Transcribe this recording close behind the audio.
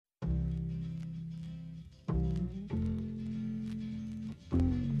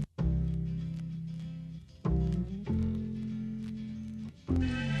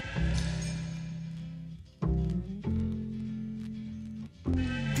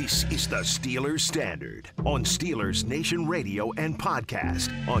This is the Steelers Standard on Steelers Nation Radio and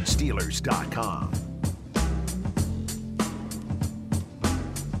podcast on Steelers.com.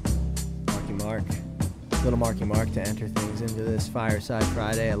 Marky Mark to enter things into this Fireside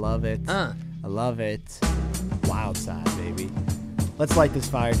Friday. I love it. I love it. Wild side, baby. Let's light this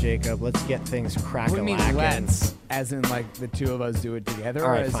fire, Jacob. Let's get things cracking. What do you mean let's? As in, like, the two of us do it together?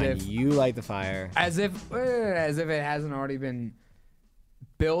 All right, or as fine. if You light the fire. As if it hasn't already been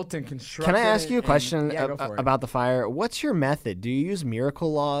built and constructed. Can I ask you a question go for it. about the fire? What's your method? Do you use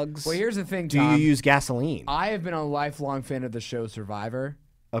miracle logs? Well, here's the thing, Do Tom. you use gasoline? I have been a lifelong fan of the show Survivor.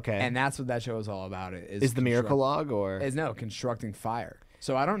 Okay. And that's what that show is all about. Is the miracle log or? Constructing fire.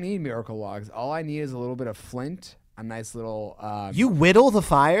 So I don't need miracle logs. All I need is a little bit of flint, a nice little. You whittle the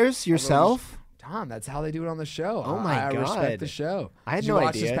fires yourself? Tom, that's how they do it on the show. Oh my I God. respect the show. I had Did no you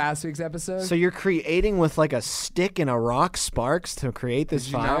watch idea. this past week's episode? So you're creating with like a stick and a rock sparks to create this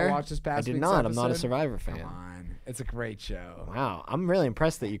Did you fire? not watch this past I did week's not. I'm not a episode? Survivor fan. Come on. It's a great show. Wow. I'm really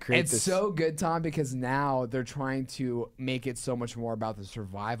impressed that you create It's this. so good, Tom, because now they're trying to make it so much more about the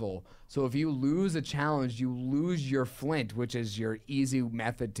survival. So if you lose a challenge, you lose your flint, which is your easy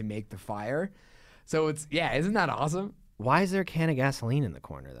method to make the fire. So isn't that awesome? Why is there a can of gasoline in the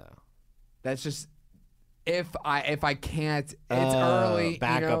corner though? That's just if I can't. It's early.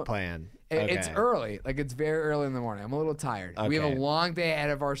 Backup plan. It's Okay. early. Like, it's very early in the morning. I'm a little tired. We have Okay. a long day ahead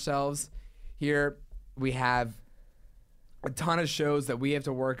of ourselves. Here we have a ton of shows that we have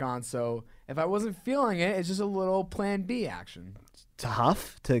to work on. So if I wasn't feeling it, it's just a little plan B action. To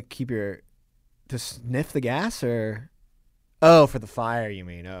huff? To sniff the gas or? Oh, for the fire you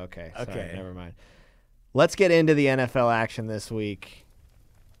mean. Oh, okay. Sorry, Okay. never mind. Let's get into the NFL action this week.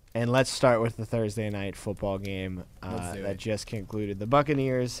 And let's start with the Thursday night football game Let's do that it. just concluded. The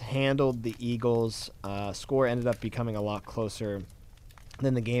Buccaneers handled the Eagles. Score ended up becoming a lot closer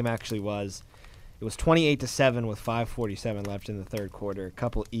than the game actually was. It was 28-7 with 5:47 left in the third quarter. A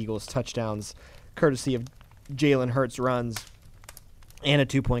couple Eagles touchdowns, courtesy of Jalen Hurts runs, and a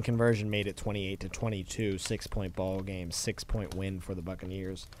 2-point conversion made it 28-22. 6-point ball game, 6-point win for the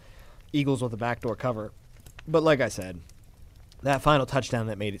Buccaneers. Eagles with a backdoor cover. But like I said, that final touchdown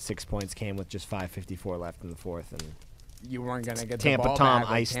that made it 6 points came with just 5:54 left in the fourth, and You weren't going to get the Tampa ball Tom back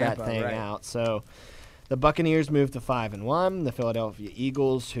with iced Tampa, that thing right. out. So the Buccaneers moved to 5-1. The Philadelphia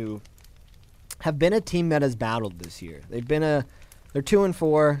Eagles, who have been a team that has battled this year. They're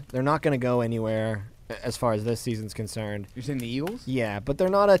 2-4. They're not going to go anywhere as far as this season's concerned. You're saying the Eagles? Yeah, but they're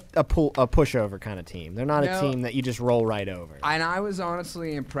not a pushover kind of team. They're not a No. team that you just roll right over. And I was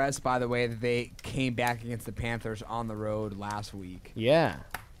honestly impressed by the way that they came back against the Panthers on the road last week. Yeah.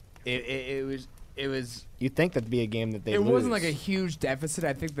 It was. You'd think that'd be a game that they It lose. wasn't like a huge deficit.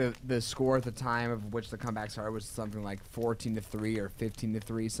 I think the score at the time of which the comeback started was something like 14-3 or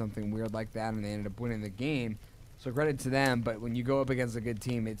 15-3, something weird like that, and they ended up winning the game. So credit to them. But when you go up against a good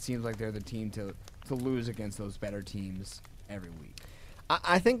team, it seems like they're the team to lose against those better teams every week.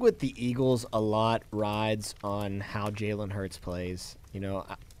 I think with the Eagles, a lot rides on how Jalen Hurts plays. You know,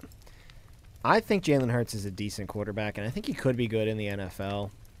 I think Jalen Hurts is a decent quarterback, and I think he could be good in the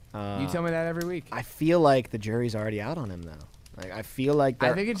NFL. You tell me that every week. I feel like the jury's already out on him, though. Like I feel like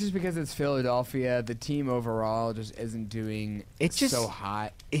I think it's just because it's Philadelphia. The team overall just isn't doing so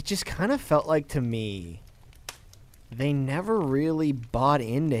hot. It just kind of felt like to me they never really bought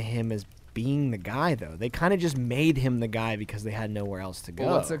into him as being the guy, though. They kind of just made him the guy because they had nowhere else to go.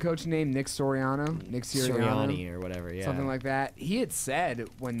 Well, what's the coach name? Nick Sirianni? Nick Sirianni? Sirianni or whatever, yeah. Something like that. He had said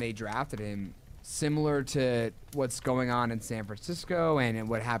when they drafted him, similar to what's going on in San Francisco and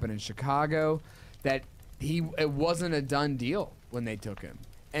what happened in Chicago, that it wasn't a done deal when they took him.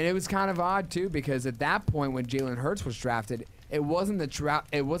 And it was kind of odd, too, because at that point when Jalen Hurts was drafted, it wasn't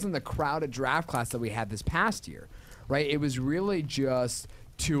the crowded draft class that we had this past year, right? It was really just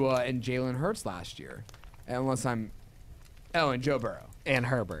Tua and Jalen Hurts last year, and Joe Burrow. And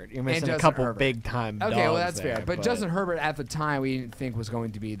Herbert. You're missing a Justin couple Herbert. big-time dogs Okay, well, that's there, fair. But Justin Herbert, at the time, we didn't think was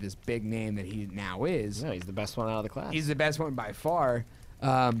going to be this big name that he now is. No, he's the best one out of the class. He's the best one by far.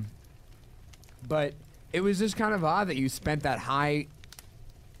 But it was just kind of odd that you spent that high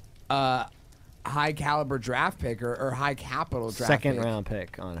caliber draft pick or high capital draft Second pick. round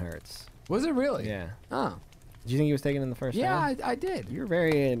pick on Hurts. Was it really? Yeah. Oh. Do you think he was taken in the first round? Yeah, I did. You're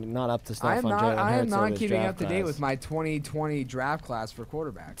very not up to snuff on Jalen Hurts. I am or not this keeping draft up to date class. with my 2020 draft class for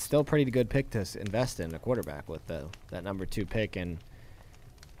quarterbacks. Still a pretty good pick to invest in a quarterback with that number 2 pick. And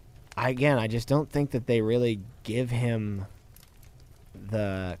I just don't think that they really give him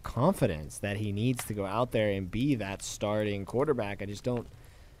the confidence that he needs to go out there and be that starting quarterback. I just don't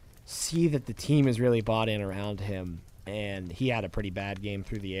see that the team is really bought in around him. and he had a pretty bad game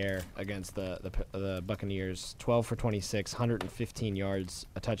through the air against the Buccaneers. 12 for 26, 115 yards,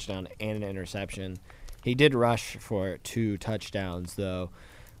 a touchdown, and an interception. He did rush for 2 touchdowns, though.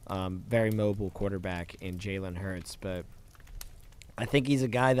 Very mobile quarterback in Jalen Hurts, but I think he's a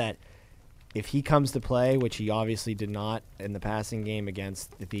guy that if he comes to play, which he obviously did not in the passing game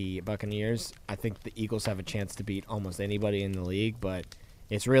against the Buccaneers, I think the Eagles have a chance to beat almost anybody in the league, but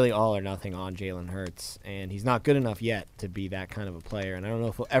it's really all or nothing on Jalen Hurts, and he's not good enough yet to be that kind of a player, and I don't know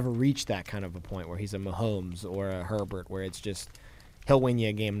if he'll ever reach that kind of a point where he's a Mahomes or a Herbert, where it's just he'll win you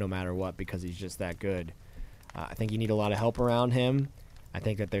a game no matter what because he's just that good. I think you need a lot of help around him. I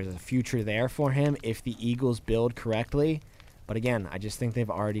think that there's a future there for him if the Eagles build correctly. But again, I just think they've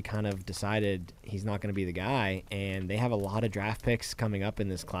already kind of decided he's not going to be the guy, and they have a lot of draft picks coming up in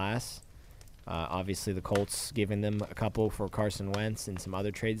this class. Obviously, the Colts giving them a couple for Carson Wentz and some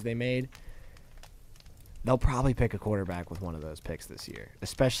other trades they made. They'll probably pick a quarterback with one of those picks this year,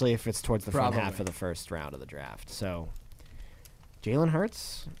 especially if it's towards the front half of the first round of the draft. So Jalen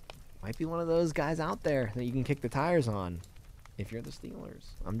Hurts might be one of those guys out there that you can kick the tires on if you're the Steelers.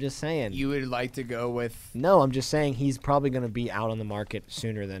 I'm just saying. You would like to go with... No, I'm just saying he's probably going to be out on the market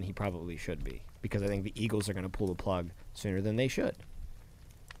sooner than he probably should be because I think the Eagles are going to pull the plug sooner than they should.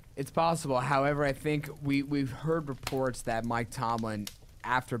 It's possible. However, I think we've heard reports that Mike Tomlin,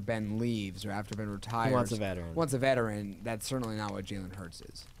 after Ben leaves or after Ben retires, He wants a veteran. Wants a veteran. That's certainly not what Jalen Hurts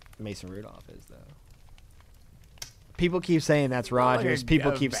is. Mason Rudolph is, though. People keep saying that's Rodgers.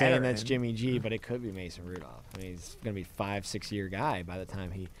 People keep saying that's Jimmy G, but it could be Mason Rudolph. I mean, he's going to be a 5-6 year guy by the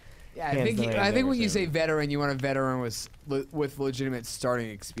time he. Yeah, I think when you say veteran, you want a veteran with legitimate starting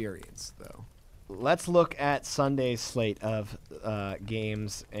experience, though. Let's look at Sunday's slate of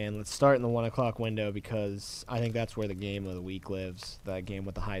games, and let's start in the 1 o'clock window because I think that's where the game of the week lives, the game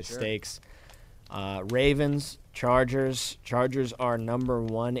with the highest stakes. Ravens, Chargers. Chargers are number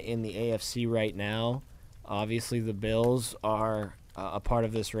 1 in the AFC right now. Obviously, the Bills are a part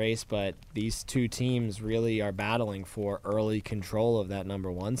of this race, but these two teams really are battling for early control of that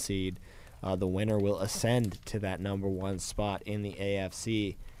number 1 seed. The winner will ascend to that number 1 spot in the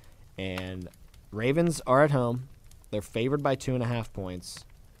AFC, and Ravens are at home. They're favored by 2.5 points.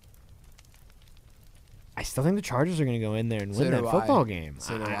 I still think the Chargers are going to go in there and win that football game.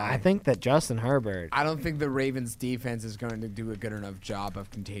 I think that Justin Herbert. I don't think the Ravens defense is going to do a good enough job of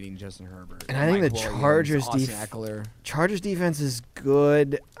containing Justin Herbert. And I think the Chargers defense is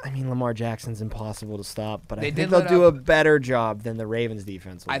good. I mean, Lamar Jackson's impossible to stop, but I think they'll do a better job than the Ravens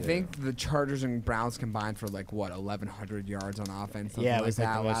defense will do. I think the Chargers and Browns combined for 1,100 yards on offense. Yeah, it was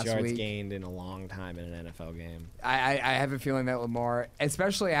like the most yards gained in a long time in an NFL game. I have a feeling that Lamar,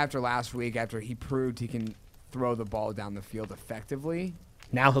 especially after last week, after he proved he can throw the ball down the field effectively.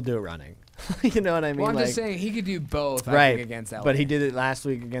 Now he'll do it running. You know what I mean? Well, I'm just saying he could do both, I think, against LA. But he did it last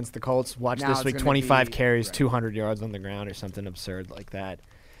week against the Colts. Watch this week, 25 carries, 200 yards on the ground or something absurd like that.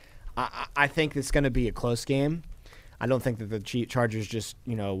 I think it's going to be a close game. I don't think that the Chargers just,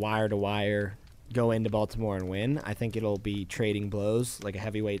 wire to wire go into Baltimore and win. I think it'll be trading blows, like a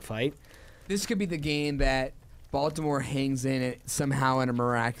heavyweight fight. This could be the game that Baltimore hangs in it somehow in a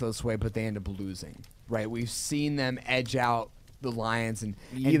miraculous way, but they end up losing. Right, we've seen them edge out the Lions and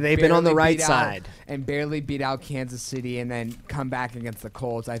they've been on the right side and barely beat out Kansas City and then come back against the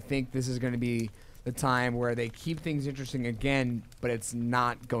Colts. I think this is going to be the time where they keep things interesting again, but it's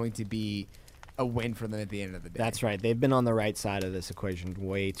not going to be a win for them at the end of the day. That's right. They've been on the right side of this equation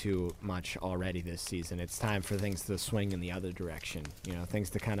way too much already this season. It's time for things to swing in the other direction. Things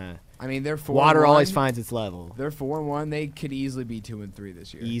to kind of. I mean, they're 4-1. Water always finds its level. They're 4-1. They could easily be 2-3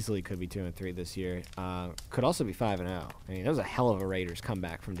 this year. Easily could be 2-3 this year. Could also be 5-0. I mean, that was a hell of a Raiders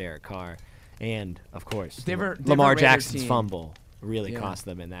comeback from Derek Carr, and of course, Lamar Jackson's fumble really cost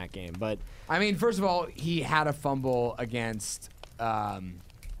them in that game. But I mean, first of all, he had a fumble against the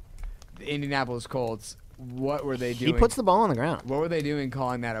Indianapolis Colts. What were they doing? He puts the ball on the ground. What were they doing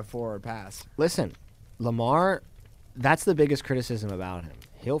calling that a forward pass? Listen, Lamar, that's the biggest criticism about him.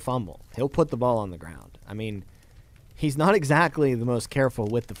 He'll fumble. He'll put the ball on the ground. I mean, he's not exactly the most careful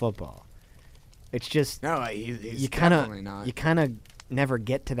with the football. It's just he's definitely not. You kind of never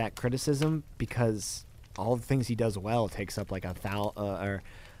get to that criticism because all the things he does well takes up like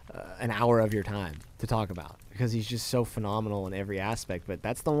an hour of your time to talk about because he's just so phenomenal in every aspect. But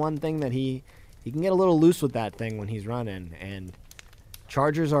that's the one thing that he can get a little loose with that thing when he's running. And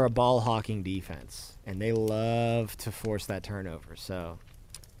Chargers are a ball-hawking defense, and they love to force that turnover. So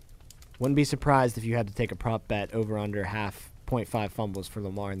wouldn't be surprised if you had to take a prop bet over under 0.5 fumbles for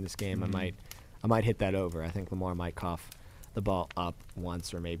Lamar in this game. Mm-hmm. I might hit that over. I think Lamar might cough the ball up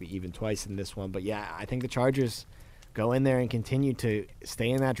once or maybe even twice in this one. But yeah, I think the Chargers go in there and continue to stay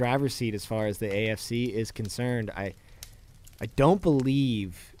in that driver's seat as far as the AFC is concerned. I don't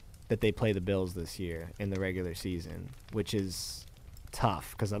believe that they play the Bills this year in the regular season, which is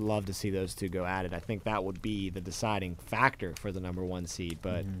tough because I'd love to see those two go at it. I think that would be the deciding factor for the number 1 seed.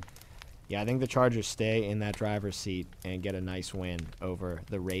 But, yeah, I think the Chargers stay in that driver's seat and get a nice win over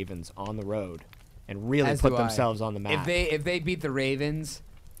the Ravens on the road and really put themselves on the map. If they beat the Ravens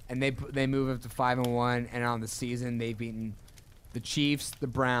and they move up to 5-1, and on the season they've beaten the Chiefs, the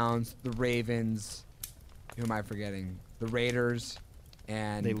Browns, the Ravens, who am I forgetting? The Raiders.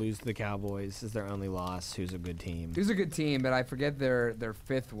 And they lose to the Cowboys is their only loss. Who's a good team? Who's a good team, but I forget their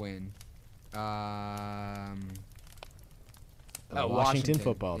 5th win. Washington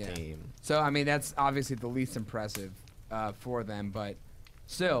football team. So, I mean, that's obviously the least impressive for them. But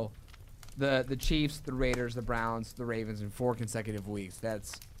still, the Chiefs, the Raiders, the Browns, the Ravens in 4 consecutive weeks.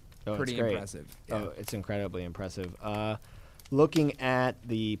 That's pretty impressive. Yeah. Oh, it's incredibly impressive. Looking at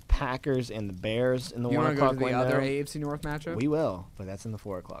the Packers and the Bears in the 1 o'clock window. You want to go to the other AFC North matchup? We will, but that's in the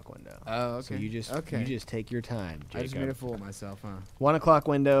 4 o'clock window. Oh, okay. So you just take your time, Jacob. I just made a fool of myself, huh? 1 o'clock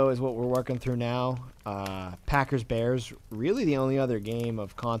window is what we're working through now. Packers Bears, really the only other game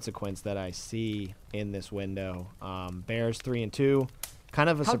of consequence that I see in this window. Bears 3-2, kind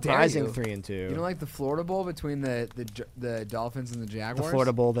of a surprising 3-2. You don't like the Florida Bowl between the Dolphins and the Jaguars? The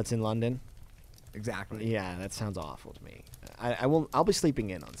Florida Bowl that's in London. Exactly. Yeah, that sounds awful to me. I'll be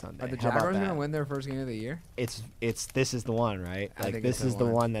sleeping in on Sunday. Are the Jaguars going to win their first game of the year? This is the one, right? Like this is the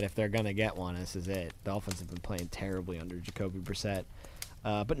one that if they're going to get one, this is it. Dolphins have been playing terribly under Jacoby Brissett.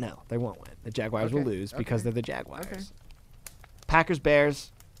 But no, they won't win. The Jaguars will lose because they're the Jaguars. Okay. Packers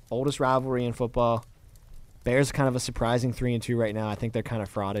Bears, oldest rivalry in football. Bears are kind of a surprising 3-2 right now. I think they're kind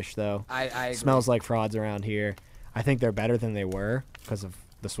of fraudish though. I agree. Smells like frauds around here. I think they're better than they were because of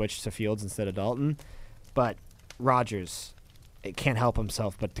the switch to Fields instead of Dalton. But Rodgers, it can't help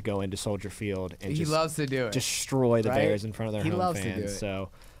himself but to go into Soldier Field and he loves to do it. Destroy the Bears in front of their home fans. To do it. So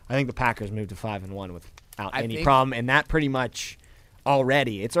I think the Packers moved to 5-1 without any problem, and that pretty much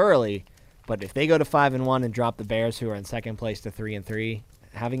already. It's early, but if they go to 5-1 and drop the Bears, who are in second place, to 3-3,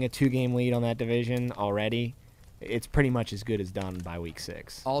 having a 2-game lead on that division already, it's pretty much as good as done by week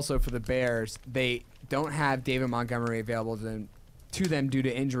 6. Also for the Bears, they don't have David Montgomery available to them due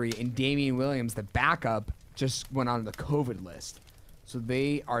to injury, and Damian Williams, the backup, just went on the COVID list. So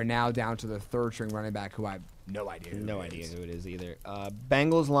they are now down to the 3rd-string running back, who I have no idea who it is either.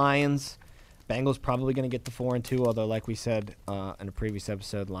 Bengals, Lions. Bengals probably going to get the 4-2, although like we said in a previous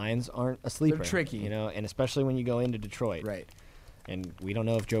episode, Lions aren't a sleeper. They're tricky. And especially when you go into Detroit. Right. And we don't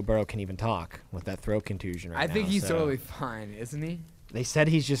know if Joe Burrow can even talk with that throat contusion right now. I think he's totally fine, isn't he? They said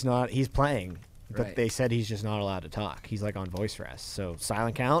he's just not. He's playing. But they said he's just not allowed to talk. He's like on voice rest. So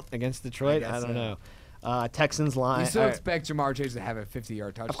silent count against Detroit? I don't know. Texans line. You still expect Jamar Chase to have a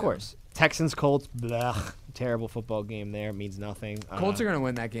 50-yard touchdown. Of course. Texans Colts. Blech, terrible football game there. Means nothing. Colts are going to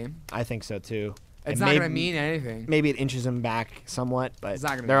win that game. I think so too. It's not going to mean anything. Maybe it inches them back somewhat, but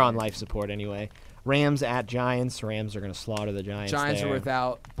they're on life support anyway. Rams at Giants. Rams are going to slaughter the Giants. Giants are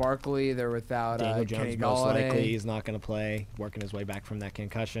without Barkley. They're without Daniel Kenny Jones. Most Golladay. likely he's not going to play. Working his way back from that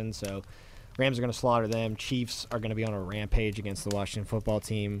concussion. So Rams are going to slaughter them. Chiefs are going to be on a rampage against the Washington football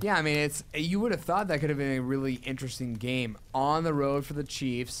team. Yeah, I mean, you would have thought that could have been a really interesting game on the road for the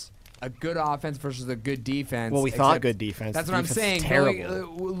Chiefs. A good offense versus a good defense. Well, we thought good defense. That's what I'm saying.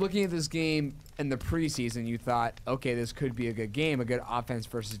 Looking at this game in the preseason, you thought, okay, this could be a good game, a good offense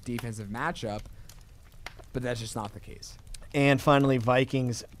versus defensive matchup. But that's just not the case. And finally,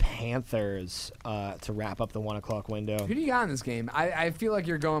 Vikings-Panthers to wrap up the 1 o'clock window. Who do you got in this game? I feel like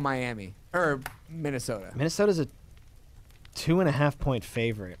you're going Miami. Or Minnesota. Minnesota's a 2.5-point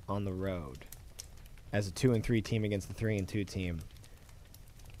favorite on the road as a 2-3 team against the 3-2 team.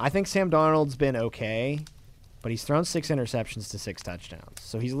 I think Sam Darnold's been okay, but he's thrown 6 interceptions to 6 touchdowns.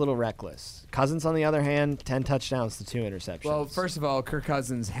 So he's a little reckless. Cousins, on the other hand, 10 touchdowns to 2 interceptions. Well, first of all, Kirk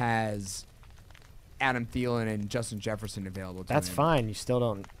Cousins has Adam Thielen and Justin Jefferson available to him. That's fine. You still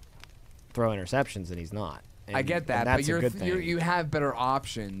don't throw interceptions, and he's not. And, I get that, that's but a good thing. you have better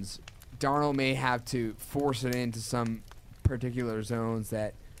options. Darnold may have to force it into some particular zones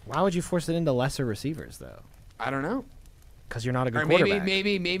that... Why would you force it into lesser receivers, though? I don't know. Because you're not a good quarterback.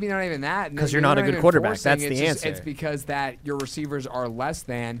 Maybe not even that. Because you're not a good quarterback. That's the answer. It's because that your receivers are less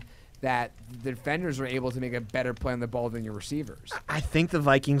than, that the defenders are able to make a better play on the ball than your receivers. I think the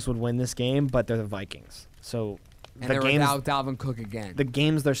Vikings would win this game, but they're the Vikings. So they're without Dalvin Cook again. The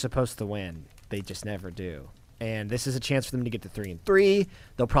games they're supposed to win, they just never do. And this is a chance for them to get to 3-3.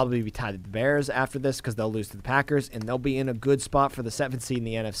 They'll probably be tied to the Bears after this because they'll lose to the Packers, and they'll be in a good spot for the 7th seed in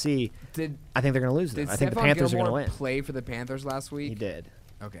the NFC. I think they're going to lose. I think the Panthers are going to win. Play for the Panthers last week? He did.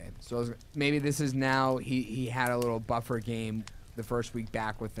 Okay, so maybe this is now he had a little buffer game the first week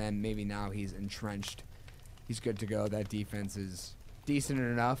back with them. Maybe now he's entrenched. He's good to go. That defense is decent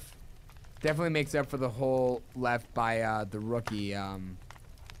enough. Definitely makes up for the hole left by the rookie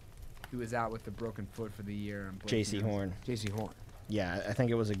who was out with the broken foot for the year. J.C. Horn. J.C. Horn. Yeah, I think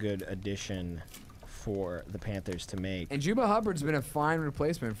it was a good addition for the Panthers to make. And Juba Hubbard's been a fine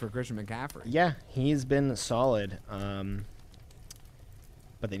replacement for Christian McCaffrey. Yeah, he's been solid.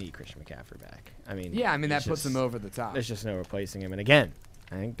 But they need Christian McCaffrey back. That puts him over the top. There's just no replacing him. And again,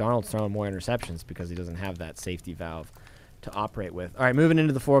 I think Darnold's throwing more interceptions because he doesn't have that safety valve to operate with. All right, moving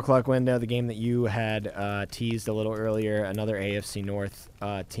into the 4 o'clock window, the game that you had teased a little earlier, another AFC North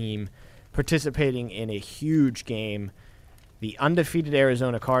team participating in a huge game. The undefeated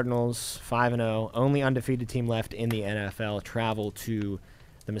Arizona Cardinals, 5-0, only undefeated team left in the NFL, travel to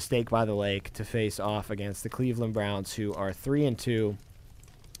the Mistake by the Lake to face off against the Cleveland Browns, who are 3-2,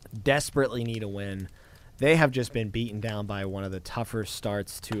 desperately need a win. They have just been beaten down by one of the tougher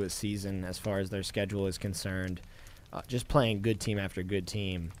starts to a season as far as their schedule is concerned. Just playing good team after good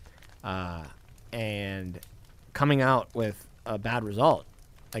team and coming out with a bad result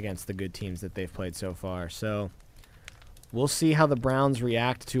against the good teams that they've played so far. So we'll see how the Browns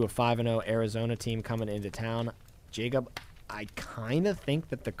react to a 5-0 Arizona team coming into town. Jacob, I kind of think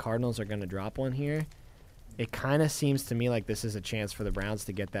that the Cardinals are going to drop one here. It kind of seems to me like this is a chance for the Browns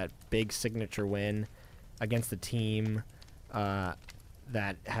to get that big signature win against a team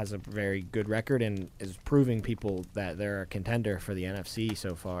that has a very good record and is proving people that they're a contender for the NFC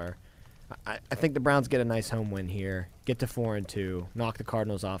so far. I think the Browns get a nice home win here, get to 4-2, knock the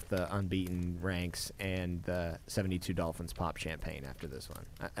Cardinals off the unbeaten ranks, and the 72 Dolphins pop champagne after this one.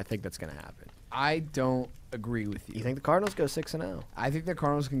 I think that's going to happen. I don't agree with you. You think the Cardinals go 6-0? I think the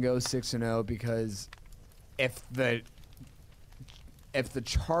Cardinals can go 6-0 because if the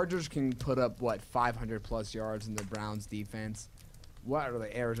Chargers can put up 500+ yards in the Browns defense, what are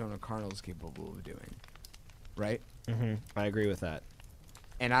the Arizona Cardinals capable of doing? Right? Mm-hmm. I agree with that.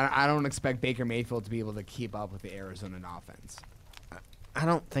 And I don't expect Baker Mayfield to be able to keep up with the Arizona offense. I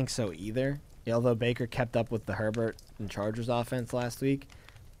don't think so either. Although Baker kept up with the Herbert and Chargers offense last week,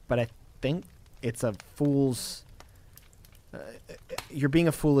 but I think it's a fool's. You're being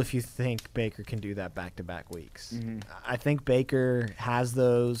a fool if you think Baker can do that back-to-back weeks. Mm-hmm. I think Baker has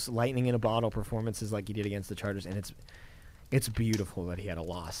those lightning in a bottle performances like he did against the Chargers, and it's beautiful that he had a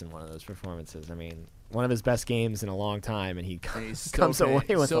loss in one of those performances. I mean, one of his best games in a long time, and he comes away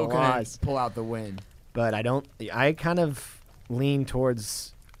with a loss. Pull out the win. But I kind of lean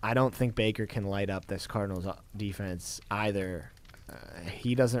towards, I don't think Baker can light up this Cardinals defense either.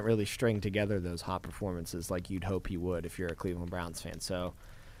 He doesn't really string together those hot performances like you'd hope he would if you're a Cleveland Browns fan. So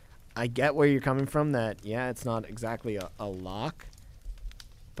I get where you're coming from that, yeah, it's not exactly a lock,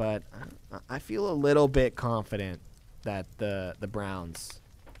 but I feel a little bit confident that the Browns'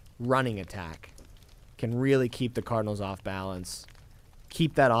 running attack can really keep the Cardinals off balance,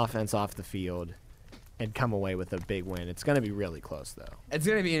 keep that offense off the field, and come away with a big win. It's going to be really close, though. It's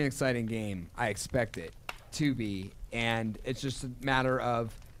going to be an exciting game. I expect it to be, and it's just a matter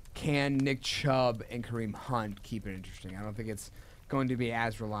of can Nick Chubb and Kareem Hunt keep it interesting. I don't think it's going to be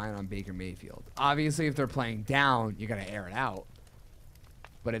as reliant on Baker Mayfield. Obviously, if they're playing down, you got to air it out.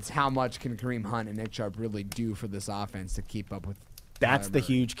 But it's how much can Kareem Hunt and Nick Chubb really do for this offense to keep up with. That's the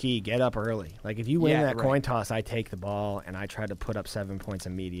huge key. Get up early. Like, if you win that coin toss, I take the ball, and I try to put up 7 points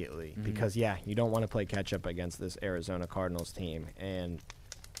immediately. Mm-hmm. Because, you don't want to play catch-up against this Arizona Cardinals team. And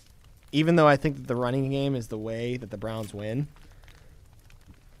even though I think that the running game is the way that the Browns win,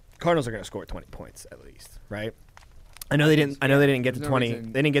 Cardinals are going to score 20 points at least, right? I know they didn't get to 20.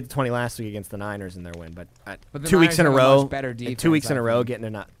 They didn't get to 20 last week against the Niners in their win, but 2 weeks in a row, defense, 2 weeks in a row,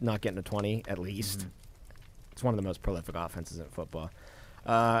 not getting to 20 at least. Mm-hmm. It's one of the most prolific offenses in football.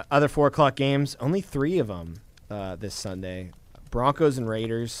 Other 4 o'clock games, only 3 of them this Sunday. Broncos and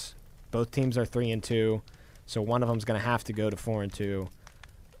Raiders. Both teams are 3-2, so one of them's going to have to go to 4-2.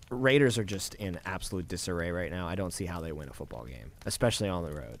 Raiders are just in absolute disarray right now. I don't see how they win a football game, especially on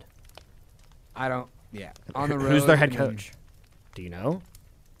the road. Yeah, on the road. Who's their head coach? Do you know?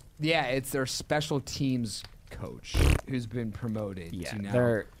 Yeah, it's their special teams coach who's been promoted to now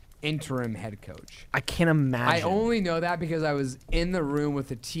their interim head coach. I can't imagine. I only know that because I was in the room with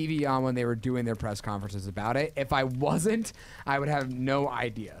the TV on when they were doing their press conferences about it. If I wasn't, I would have no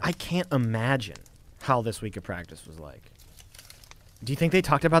idea. I can't imagine how this week of practice was like. Do you think they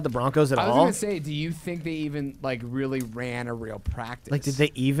talked about the Broncos at I was all? gonna say, do you think they even really ran a real practice? Like, did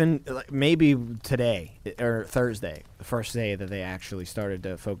they even maybe today or Thursday, the first day that they actually started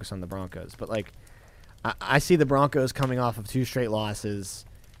to focus on the Broncos? But I see the Broncos coming off of 2 straight losses,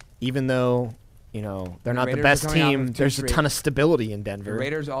 even though they're not the Raiders best are coming off team. of 2 There's a straight. ton of stability in The Denver.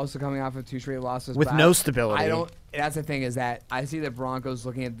 Raiders also coming off of 2 straight losses With but no stability. I don't. That's the thing, is that I see the Broncos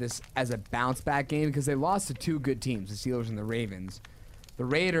looking at this as a bounce back game because they lost to 2 good teams, the Steelers and the Ravens. The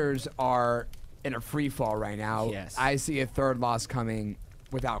Raiders are in a free fall right now. Yes. I see a 3rd loss coming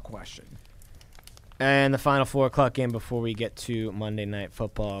without question. And the final 4 o'clock game before we get to Monday Night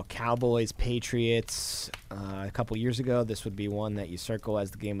Football, Cowboys, Patriots. A couple years ago, this would be one that you circle as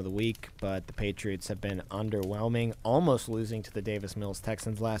the game of the week, but the Patriots have been underwhelming, almost losing to the Davis Mills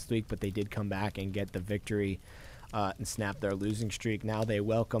Texans last week, but they did come back and get the victory and snap their losing streak. Now they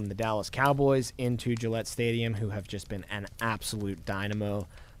welcome the Dallas Cowboys into Gillette Stadium, who have just been an absolute dynamo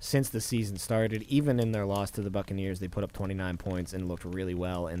since the season started. Even in their loss to the Buccaneers, they put up 29 points and looked really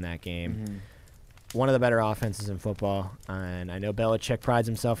well in that game. Mm-hmm. One of the better offenses in football, and I know Belichick prides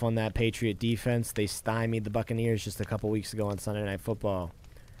himself on that Patriot defense. They stymied the Buccaneers just a couple weeks ago on Sunday Night Football.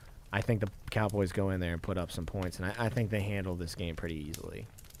 I think the Cowboys go in there and put up some points, and I think they handle this game pretty easily.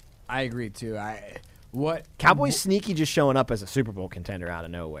 I agree too. Cowboys sneaky just showing up as a Super Bowl contender out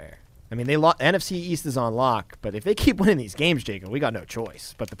of nowhere. I mean, NFC East is on lock, but if they keep winning these games, Jacob, we got no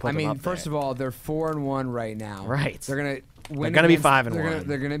choice but to put them up there. First of all, they're 4-1 right now. Right. They're gonna win. They're gonna be against- 5-1.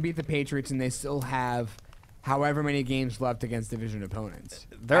 They're gonna beat the Patriots, and they still have however many games left against division opponents.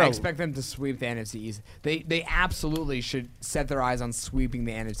 I expect them to sweep the NFC East. They absolutely should set their eyes on sweeping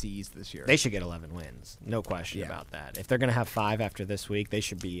the NFC East this year. They should get 11 wins. No question about that. If they're going to have 5 after this week, they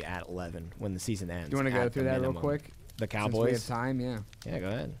should be at 11 when the season ends. Do you want to go at through the that minimum. real quick? The Since we Cowboys? have time, yeah. Yeah, go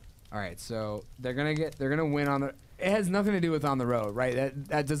ahead. All right, so they're gonna win on the. It has nothing to do with on the road, right?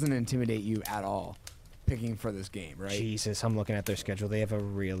 That doesn't intimidate you at all. Picking for this game, right? Jesus, I'm looking at their schedule. They have a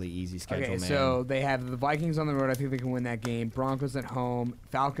really easy schedule, Okay, man. so they have the Vikings on the road. I think they can win that game. Broncos at home.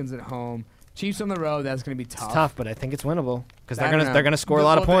 Falcons at home. Chiefs on the road. That's going to be tough. It's tough, but I think it's winnable because I don't know. they're gonna score a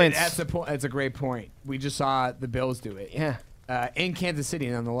lot of points. That's a point. That's a great point. We just saw the Bills do it. Yeah, In Kansas City,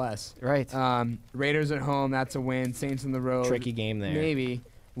 nonetheless. right. Raiders at home. That's a win. Saints on the road. Tricky game there. Maybe.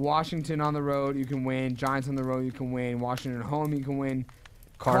 Washington on the road. You can win. Giants on the road. You can win. Washington at home. You can win.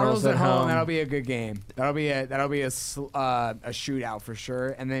 Cardinals at home. That'll be a good game. That'll be a shootout for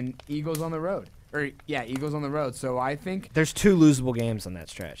sure. And then Eagles on the road. Eagles on the road. So I think There's 2 losable games on that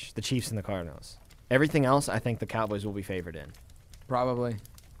stretch: the Chiefs and the Cardinals. Everything else, I think the Cowboys will be favored in. probably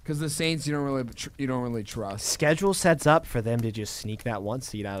because the Saints you don't really trust. Schedule sets up for them to just sneak that 1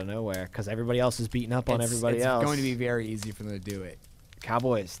 seed out of nowhere because everybody else is beating up on everybody else. It's going to be very easy for them to do it.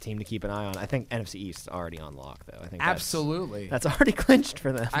 Cowboys team to keep an eye on. I think NFC East is already on lock though. I think Absolutely. that's already clinched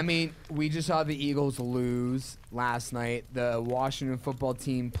for them. I mean, we just saw the Eagles lose last night. The Washington football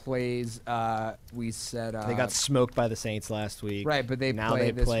team plays. We said they got smoked by the Saints last week. right, but they now play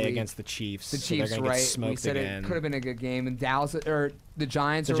they this play week. against the Chiefs. The so Chiefs, they're gonna right? get smoked We said again. it could have been a good game, and Dallas or the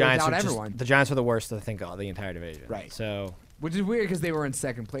Giants The are Giants without are everyone, the Giants are the worst, I think, of the entire division. Right. So which is weird because they were in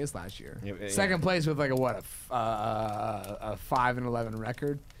second place last year. Yeah. Second place with a 5-11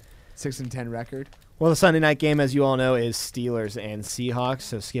 record, 6-10 record. well, the Sunday night game, as you all know, is Steelers and Seahawks.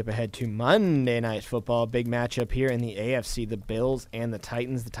 So skip ahead to Monday Night Football. Big matchup here in the AFC: the Bills and the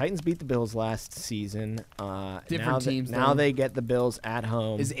Titans. The Titans beat the Bills last season. Different teams, Now though. they get the Bills at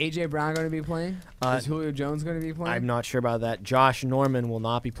home. Is AJ Brown going to be playing? Is Julio Jones going to be playing? I'm not sure about that. Josh Norman will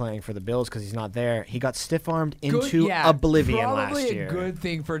not be playing for the Bills because he's not there. He got stiff-armed into oblivion probably last year. a good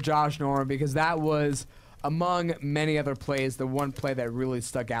thing for Josh Norman because that was, among many other plays, the one play that really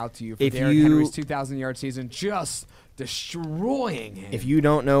stuck out to you for Derrick Henry's 2,000-yard season, just destroying him. If you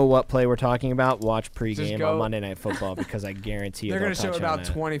don't know what play we're talking about, watch pregame go- on Monday Night Football because I guarantee you They're they'll gonna show touch it about on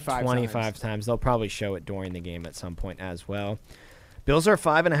 25 times. They'll probably show it during the game at some point as well. Bills are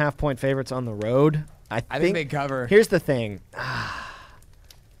 5.5-point favorites on the road. I think they cover. Here's the thing.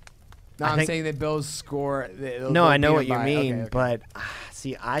 No, I I'm think- saying that Bills score. No, I know what you mean, but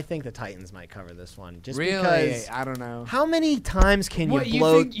see, I think the Titans might cover this one. Just really, because I don't know. how many times can What you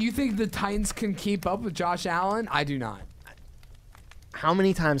blow? you think the Titans can keep up with Josh Allen? I do not. How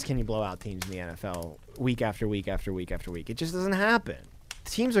many times can you blow out teams in the NFL week after week after week after week? It just doesn't happen.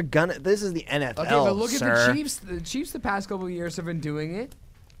 Teams are gonna. This is the NFL. Okay, but look sir. at the Chiefs. The Chiefs, the past couple of years, have been doing it.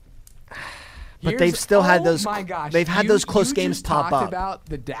 But they've still had those. Oh my gosh, They've had those close you games just pop talked up. about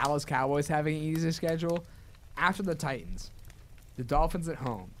the Dallas Cowboys having an easy schedule after the Titans. The Dolphins at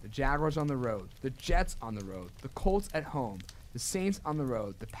home, the Jaguars on the road, the Jets on the road, the Colts at home, the Saints on the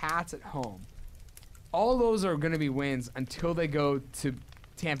road, the Pats at home. all those are going to be wins until they go to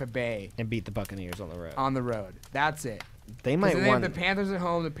Tampa Bay And beat the Buccaneers on the road. on the road. That's it. They 'Cause might then they have run. the Panthers at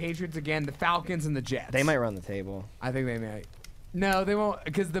home, the Patriots again, the Falcons, and the Jets. They might run the table. I think they might. No, they won't,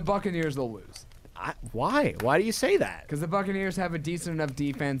 because the Buccaneers will lose. Why? Why do you say that? Because the Buccaneers have a decent enough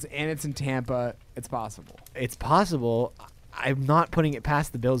defense, and it's in Tampa. It's possible. It's possible. I'm not putting it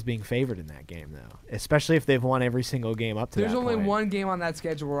past the Bills being favored in that game, though. Especially if they've won every single game up to There's that only point. one game on that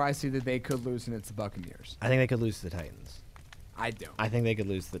schedule where I see that they could lose, and it's the Buccaneers. I think they could lose to the Titans. I don't. I think they could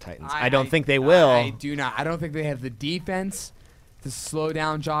lose to the Titans. I don't think they will. I do not. I don't think they have the defense to slow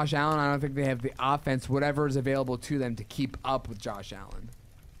down Josh Allen. I don't think they have the offense, whatever is available to them, to keep up with Josh Allen.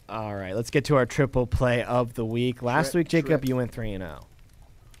 All right, let's get to our triple play of the week. Last week, Jacob, trip. you went 3-0.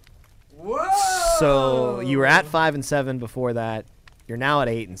 Whoa! So you were at 5-7 before that. You're now at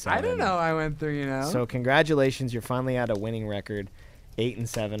 8-7. I didn't know I went 3-0. So congratulations, you're finally at a winning record,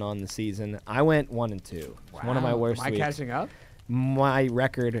 8-7 on the season. I went 1-2. It's one of my Wow. worst Am I weeks. catching up? My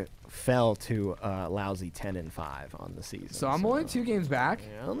record fell to a lousy 10-5 on the season. So I'm only 2 games back.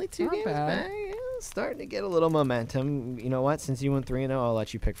 Yeah, only 2 Not games bad. back. Yeah, starting to get a little momentum. You know what? Since you went 3-0, I'll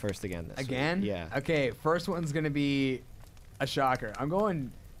let you pick first again this Again? week. Yeah. Okay, first one's going to be a shocker. I'm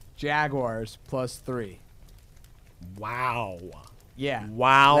going Jaguars +3. Wow. Yeah.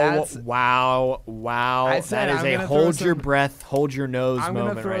 Wow. That's- Wow. Wow. I said that is I'm a gonna throw hold your some- breath, hold your nose I'm going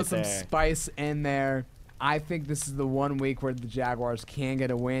moment to throw right some there. spice in there. I think this is the one week where the Jaguars can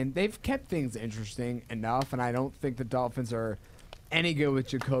get a win. They've kept things interesting enough, and I don't think the Dolphins are any good with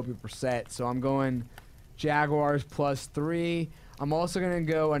Jacoby Brissett. So I'm going Jaguars +3. I'm also going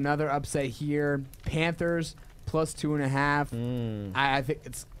to go another upset here. Panthers +2.5. I think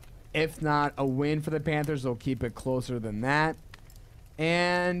it's, if not a win for the Panthers, they'll keep it closer than that.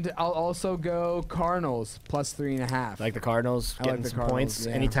 And I'll also go Cardinals +3.5. Like the Cardinals I like getting the some Cardinals, points.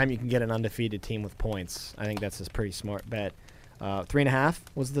 yeah. Anytime you can get an undefeated team with points, I think that's a pretty smart bet. 3.5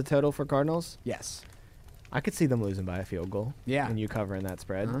 was the total for Cardinals. Yes. I could see them losing by a field goal. Yeah. And you covering that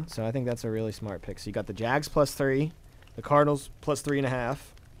spread. Uh-huh. So I think that's a really smart pick. So you got the Jags +3, the Cardinals +3.5,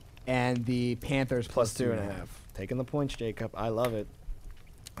 And the Panthers +2.5. Taking the points, Jacob. I love it.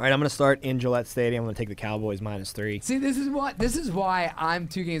 All right, I'm going to start in Gillette Stadium. I'm going to take the Cowboys -3. See, this is why I'm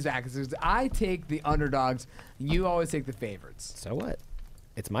 2 games back. Because I take the underdogs. You always take the favorites. So what?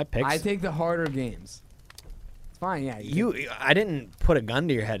 It's my picks. I take the harder games. It's fine, yeah. I didn't put a gun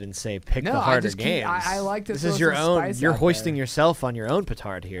to your head and say pick No, the I harder just keep- games. I like to This throw is your some own. spice You're out hoisting there. yourself on your own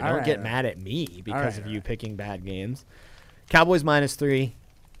petard here. All Don't right, get all mad at me because right, of you all right. picking bad games. Cowboys -3.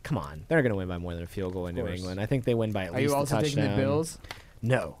 Come on, they're going to win by more than a field goal in New course. England. I think they win by at Are least you a also touchdown. taking the Bills?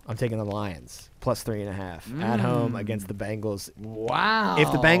 No, I'm taking the Lions +3.5 at home against the Bengals. Wow.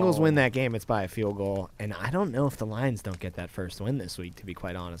 If the Bengals win that game, it's by a field goal, and I don't know if the Lions don't get that first win this week. To be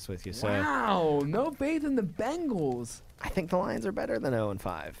quite honest with you, so Wow. No faith in the Bengals. I think the Lions are better than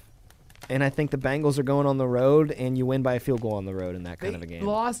 0-5. And I think the Bengals are going on the road, and you win by a field goal on the road in that kind of a They game.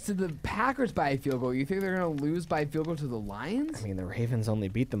 lost to the Packers by a field goal. You think they're going to lose by a field goal to the I Lions? mean, the Ravens only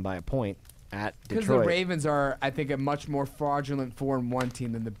beat them by a point at Because the Detroit. Ravens are, I think, a much more fraudulent 4-1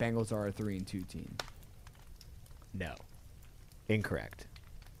 team than the Bengals are a 3-2 team. No. Incorrect.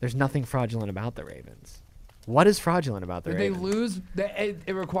 There's nothing fraudulent about the Ravens. What is fraudulent about the Did they Ravens? lose?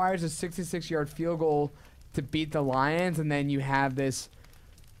 It requires a 66-yard field goal to beat the Lions, and then you have this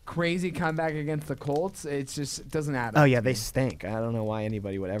crazy comeback against the Colts. It's just it doesn't add up. Oh, yeah, to they me. stink. I don't know why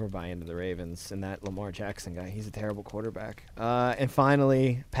anybody would ever buy into the Ravens and that Lamar Jackson guy. He's a terrible quarterback. And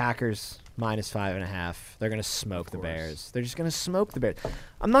finally, Packers -5.5. They're going to smoke the course. Bears. They're just going to smoke the Bears.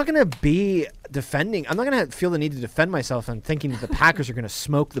 I'm not going to be defending. I'm not going to feel the need to defend myself and thinking that the Packers are going to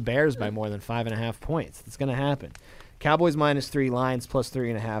smoke the Bears by more than 5.5 points. It's going to happen. Cowboys -3, Lions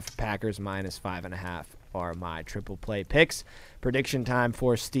 +3.5, Packers -5.5 are my triple play picks. Prediction time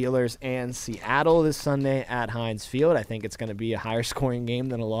for Steelers and Seattle this Sunday at Heinz Field. I think it's going to be a higher scoring game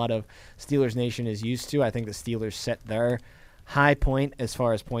than a lot of Steelers Nation is used to. I think the Steelers set their high point as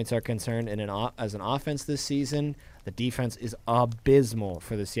far as points are concerned as an offense this season. The defense is abysmal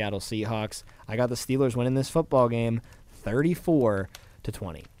for the Seattle Seahawks. I got the Steelers winning this football game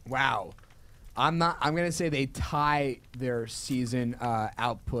 34-20. Wow. I'm going to say they tie their season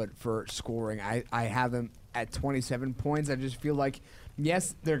output for scoring. I have them at 27 points. I just feel like,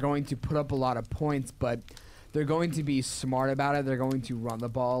 yes, they're going to put up a lot of points, but they're going to be smart about it. They're going to run the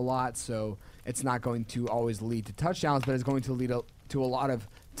ball a lot, so it's not going to always lead to touchdowns, but it's going to lead to a lot of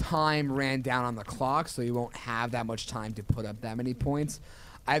time ran down on the clock, so you won't have that much time to put up that many points.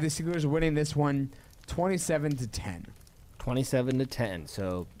 I have the Steelers winning this one 27-10. 27-10.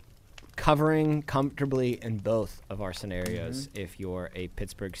 So covering comfortably in both of our scenarios if you're a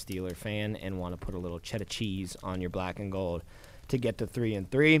Pittsburgh Steelers fan and want to put a little cheddar cheese on your black and gold to get to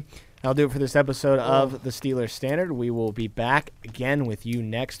 3-3. That'll do it for this episode of the Steelers Standard. We will be back again with you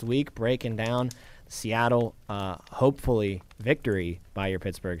next week breaking down Seattle, hopefully victory by your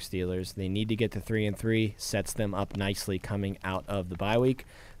Pittsburgh Steelers. They need to get to 3-3, sets them up nicely coming out of the bye week.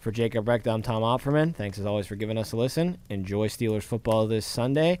 For Jacob Recht, I'm Tom Opferman. Thanks as always for giving us a listen. Enjoy Steelers football this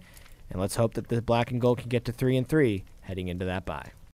Sunday, and let's hope that the black and gold can get to 3-3 heading into that bye.